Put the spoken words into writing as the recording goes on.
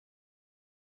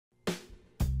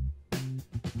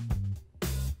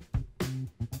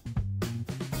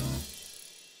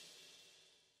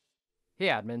Hey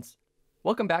admins,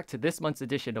 welcome back to this month's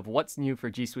edition of What's New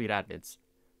for G Suite admins.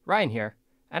 Ryan here,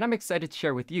 and I'm excited to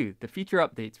share with you the feature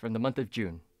updates from the month of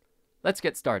June. Let's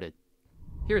get started.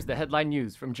 Here's the headline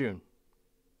news from June.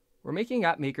 We're making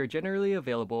AppMaker generally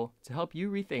available to help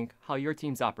you rethink how your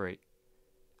teams operate.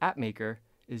 AppMaker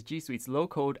is G Suite's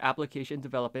low-code application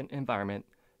development environment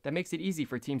that makes it easy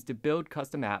for teams to build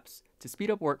custom apps to speed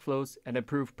up workflows and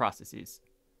improve processes.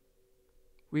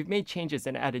 We've made changes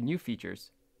and added new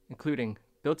features, including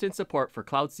built-in support for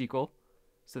Cloud SQL,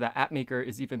 so that AppMaker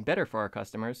is even better for our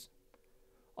customers,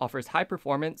 offers high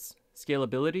performance,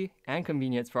 scalability, and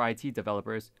convenience for IT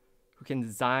developers who can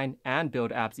design and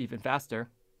build apps even faster,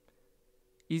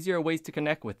 easier ways to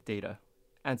connect with data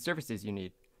and services you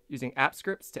need, using app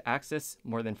scripts to access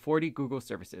more than 40 Google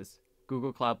services,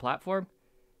 Google Cloud Platform,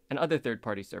 and other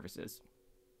third-party services.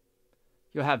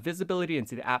 You'll have visibility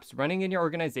into the apps running in your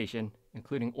organization,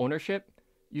 including ownership,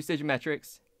 usage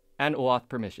metrics, and OAuth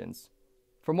permissions.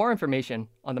 For more information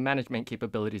on the management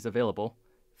capabilities available,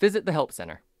 visit the Help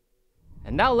Center.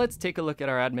 And now let's take a look at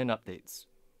our admin updates.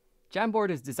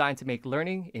 Jamboard is designed to make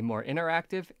learning a more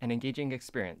interactive and engaging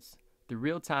experience through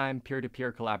real-time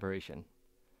peer-to-peer collaboration.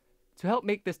 To help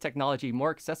make this technology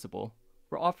more accessible,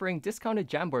 we're offering discounted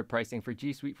Jamboard pricing for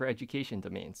G Suite for Education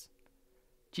domains.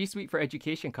 G Suite for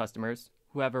Education customers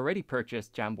who have already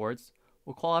purchased Jamboards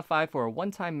will qualify for a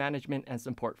one-time management and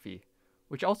support fee,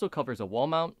 which also covers a wall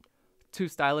mount, 2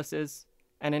 styluses,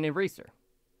 and an eraser.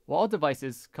 While all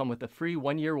devices come with a free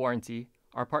 1-year warranty,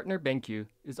 our partner BenQ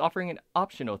is offering an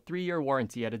optional 3-year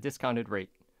warranty at a discounted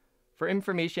rate. For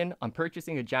information on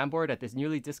purchasing a Jamboard at this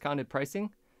newly discounted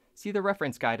pricing, see the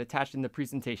reference guide attached in the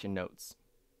presentation notes.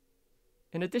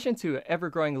 In addition to an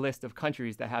ever-growing list of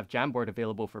countries that have Jamboard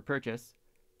available for purchase,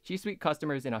 G Suite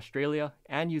customers in Australia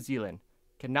and New Zealand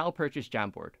can now purchase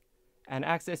Jamboard and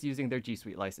access using their G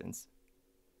Suite license.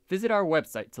 Visit our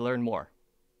website to learn more.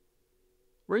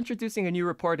 We're introducing a new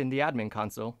report in the admin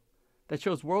console that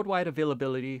shows worldwide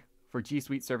availability for G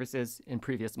Suite services in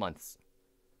previous months.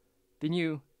 The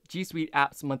new G Suite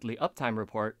Apps Monthly Uptime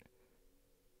report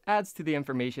adds to the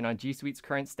information on G Suite's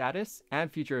current status and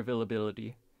future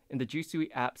availability in the G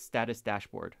Suite Apps Status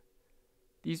Dashboard.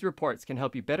 These reports can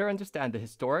help you better understand the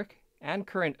historic and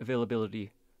current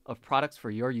availability of products for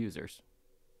your users.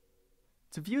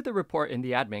 To view the report in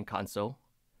the admin console,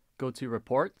 go to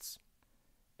Reports,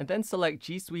 and then select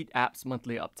G Suite Apps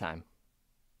Monthly Uptime.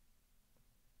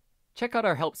 Check out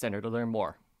our Help Center to learn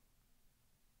more.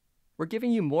 We're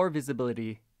giving you more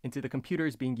visibility into the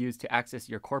computers being used to access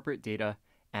your corporate data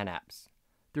and apps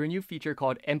through a new feature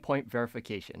called Endpoint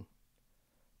Verification.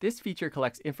 This feature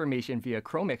collects information via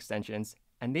Chrome extensions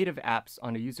and native apps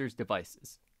on a user's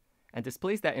devices, and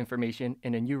displays that information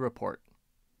in a new report.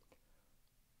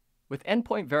 With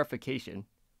Endpoint Verification,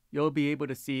 you'll be able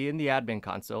to see in the admin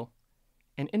console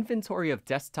an inventory of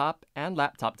desktop and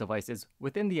laptop devices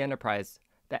within the enterprise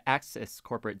that access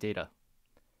corporate data,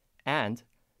 and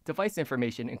device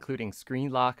information including screen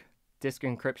lock, disk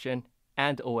encryption,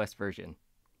 and OS version.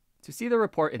 To see the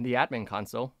report in the admin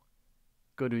console,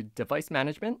 go to Device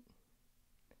Management,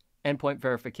 Endpoint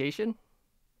Verification.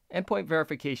 Endpoint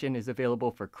Verification is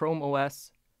available for Chrome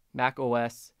OS, Mac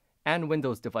OS, and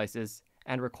Windows devices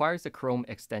and requires a Chrome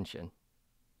extension.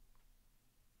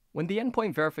 When the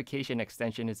Endpoint Verification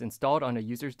extension is installed on a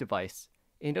user's device,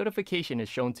 a notification is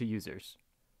shown to users.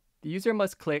 The user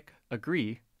must click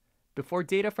Agree before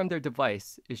data from their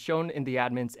device is shown in the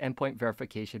admin's Endpoint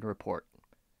Verification report.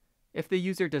 If the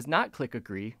user does not click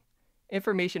Agree,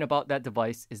 information about that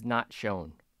device is not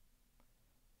shown.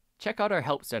 Check out our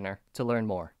Help Center to learn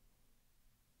more.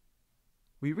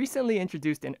 We recently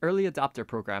introduced an early adopter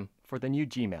program for the new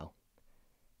Gmail,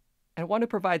 and want to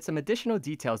provide some additional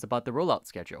details about the rollout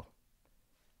schedule.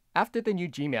 After the new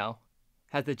Gmail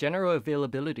has the general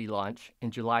availability launch in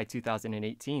July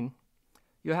 2018,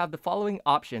 you'll have the following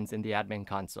options in the admin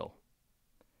console.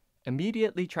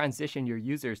 Immediately transition your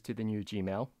users to the new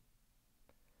Gmail,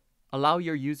 allow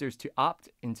your users to opt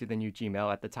into the new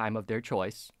Gmail at the time of their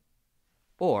choice,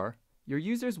 or your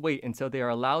users wait until they are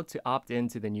allowed to opt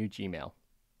into the new Gmail.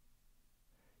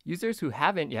 Users who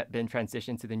haven't yet been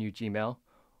transitioned to the new Gmail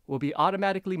will be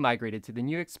automatically migrated to the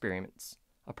new experience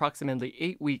approximately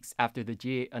 8 weeks after the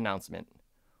GA announcement,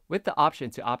 with the option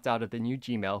to opt out of the new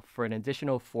Gmail for an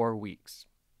additional 4 weeks.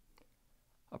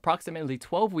 Approximately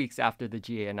 12 weeks after the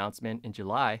GA announcement in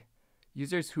July,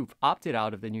 users who've opted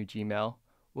out of the new Gmail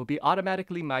will be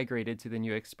automatically migrated to the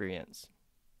new experience.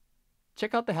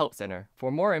 Check out the Help Center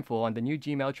for more info on the new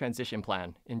Gmail transition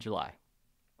plan in July.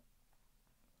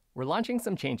 We're launching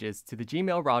some changes to the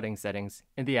Gmail routing settings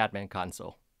in the admin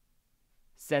console.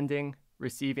 Sending,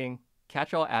 receiving,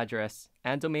 catch-all address,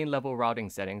 and domain-level routing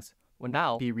settings will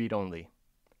now be read-only.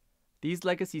 These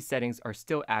legacy settings are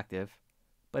still active,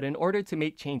 but in order to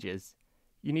make changes,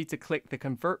 you need to click the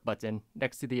Convert button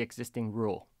next to the existing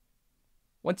rule.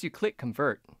 Once you click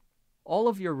Convert, all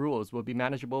of your rules will be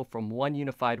manageable from one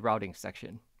unified routing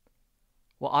section.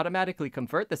 We'll automatically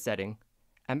convert the setting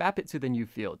and map it to the new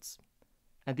fields,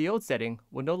 and the old setting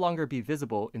will no longer be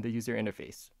visible in the user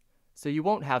interface, so you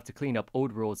won't have to clean up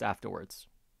old rules afterwards.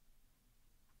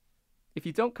 If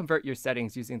you don't convert your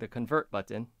settings using the Convert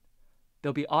button,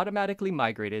 they'll be automatically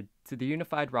migrated to the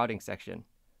unified routing section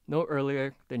no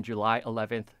earlier than July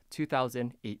 11th,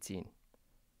 2018.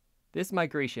 This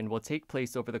migration will take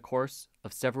place over the course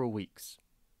of several weeks.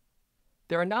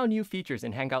 There are now new features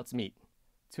in Hangouts Meet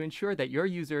to ensure that your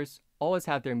users always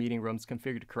have their meeting rooms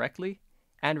configured correctly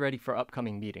and ready for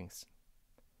upcoming meetings.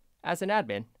 As an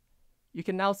admin, you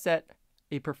can now set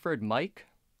a preferred mic,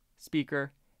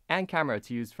 speaker, and camera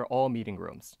to use for all meeting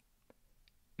rooms.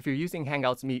 If you're using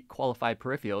Hangouts Meet qualified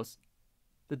peripherals,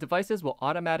 the devices will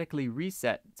automatically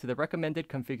reset to the recommended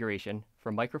configuration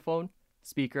for microphone,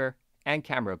 speaker, and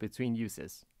camera between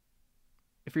uses.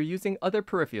 If you're using other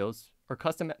peripherals or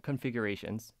custom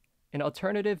configurations, an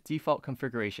alternative default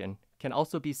configuration can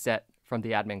also be set from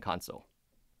the admin console.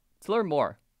 To learn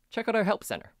more, check out our Help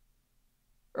Center.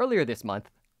 Earlier this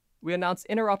month, we announced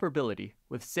interoperability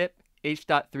with SIP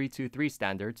H.323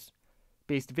 standards,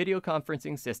 based video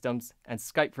conferencing systems, and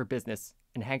Skype for Business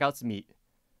in Hangouts Meet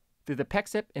through the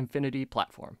PexIP Infinity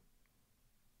platform.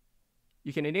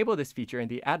 You can enable this feature in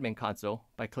the admin console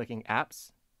by clicking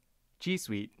Apps, G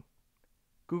Suite,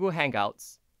 Google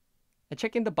Hangouts, and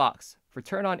checking the box for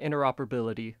Turn on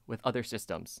Interoperability with Other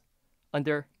Systems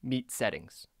under Meet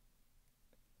Settings.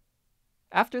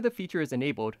 After the feature is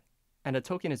enabled and a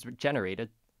token is generated,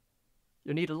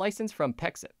 you'll need a license from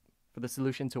PexIP for the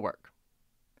solution to work.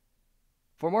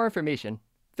 For more information,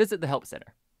 visit the Help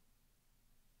Center.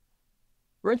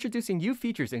 We're introducing new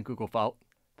features in Google Vault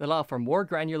that allow for more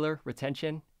granular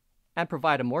retention and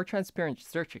provide a more transparent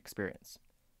search experience.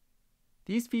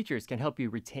 These features can help you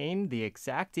retain the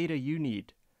exact data you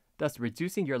need, thus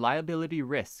reducing your liability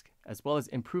risk as well as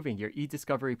improving your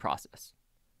e-discovery process.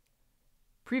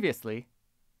 Previously,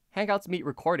 Hangouts Meet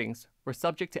recordings were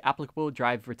subject to applicable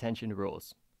drive retention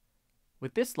rules.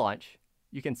 With this launch,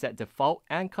 you can set default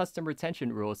and custom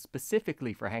retention rules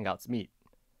specifically for Hangouts Meet.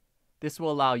 This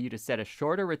will allow you to set a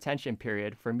shorter retention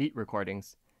period for Meet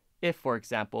recordings if, for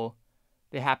example,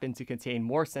 they happen to contain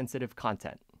more sensitive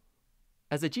content.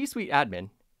 As a G Suite admin,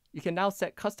 you can now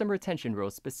set custom retention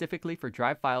rules specifically for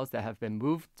drive files that have been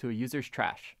moved to a user's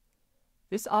trash.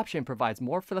 This option provides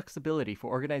more flexibility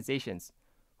for organizations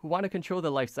who want to control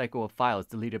the lifecycle of files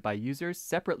deleted by users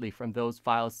separately from those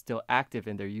files still active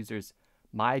in their users'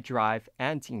 My Drive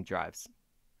and Team drives.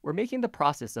 We're making the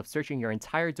process of searching your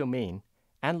entire domain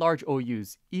and large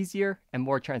OUs easier and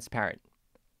more transparent.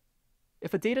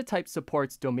 If a data type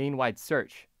supports domain-wide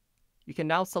search, you can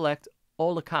now select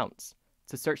All Accounts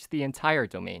to search the entire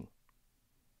domain.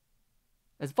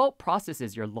 As Vault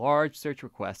processes your large search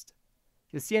request,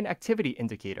 you'll see an activity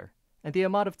indicator and the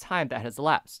amount of time that has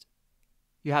elapsed.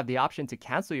 You have the option to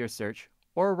cancel your search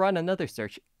or run another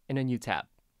search in a new tab.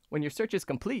 When your search is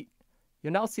complete,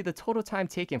 you'll now see the total time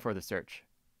taken for the search.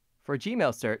 For a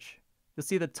Gmail search, you'll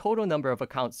see the total number of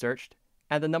accounts searched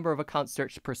and the number of accounts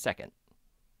searched per second.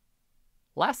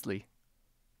 Lastly,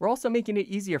 we're also making it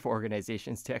easier for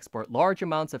organizations to export large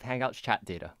amounts of Hangouts chat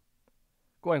data.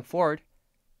 Going forward,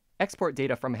 export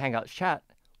data from Hangouts chat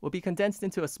will be condensed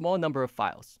into a small number of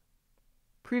files.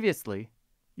 Previously,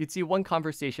 you'd see one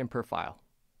conversation per file.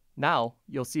 Now,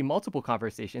 you'll see multiple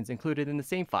conversations included in the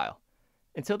same file,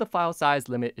 until the file size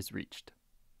limit is reached.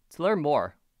 To learn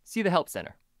more, see the Help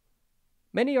Center.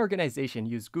 Many organizations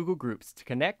use Google Groups to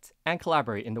connect and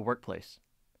collaborate in the workplace.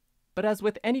 But as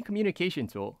with any communication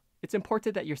tool, it's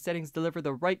important that your settings deliver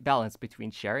the right balance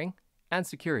between sharing and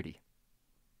security.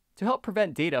 To help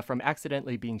prevent data from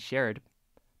accidentally being shared,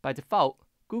 by default,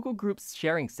 Google Groups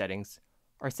sharing settings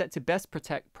are set to best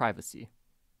protect privacy.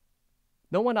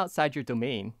 No one outside your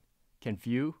domain can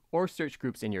view or search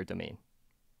groups in your domain.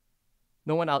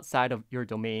 No one outside of your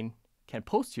domain can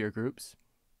post to your groups.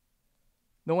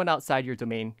 No one outside your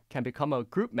domain can become a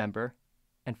group member.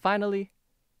 And finally,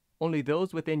 only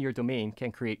those within your domain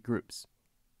can create groups.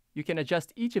 You can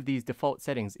adjust each of these default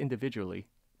settings individually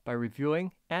by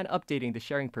reviewing and updating the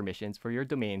sharing permissions for your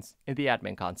domains in the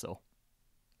admin console.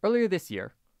 Earlier this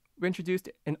year, we introduced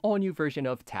an all-new version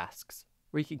of Tasks,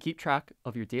 where you can keep track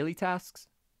of your daily tasks,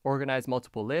 organize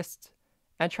multiple lists,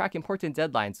 and track important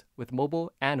deadlines with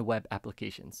mobile and web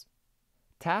applications.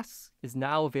 Tasks is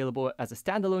now available as a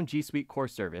standalone G Suite core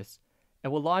service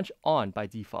and will launch on by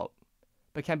default,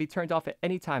 but can be turned off at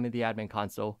any time in the admin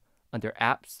console under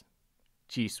Apps,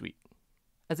 G Suite.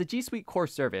 As a G Suite core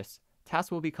service,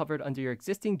 tasks will be covered under your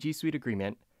existing G Suite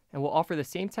agreement and will offer the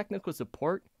same technical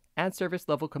support and service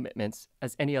level commitments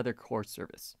as any other core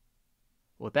service.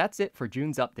 Well, that's it for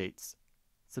June's updates.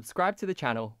 Subscribe to the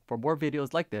channel for more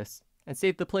videos like this and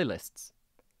save the playlists.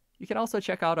 You can also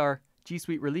check out our G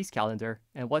Suite release calendar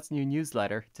and What's New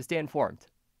newsletter to stay informed.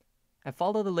 And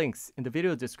follow the links in the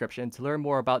video description to learn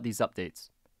more about these updates.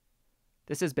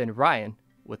 This has been Ryan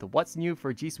with the What's New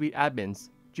for G Suite Admins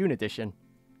June edition.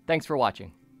 Thanks for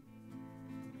watching.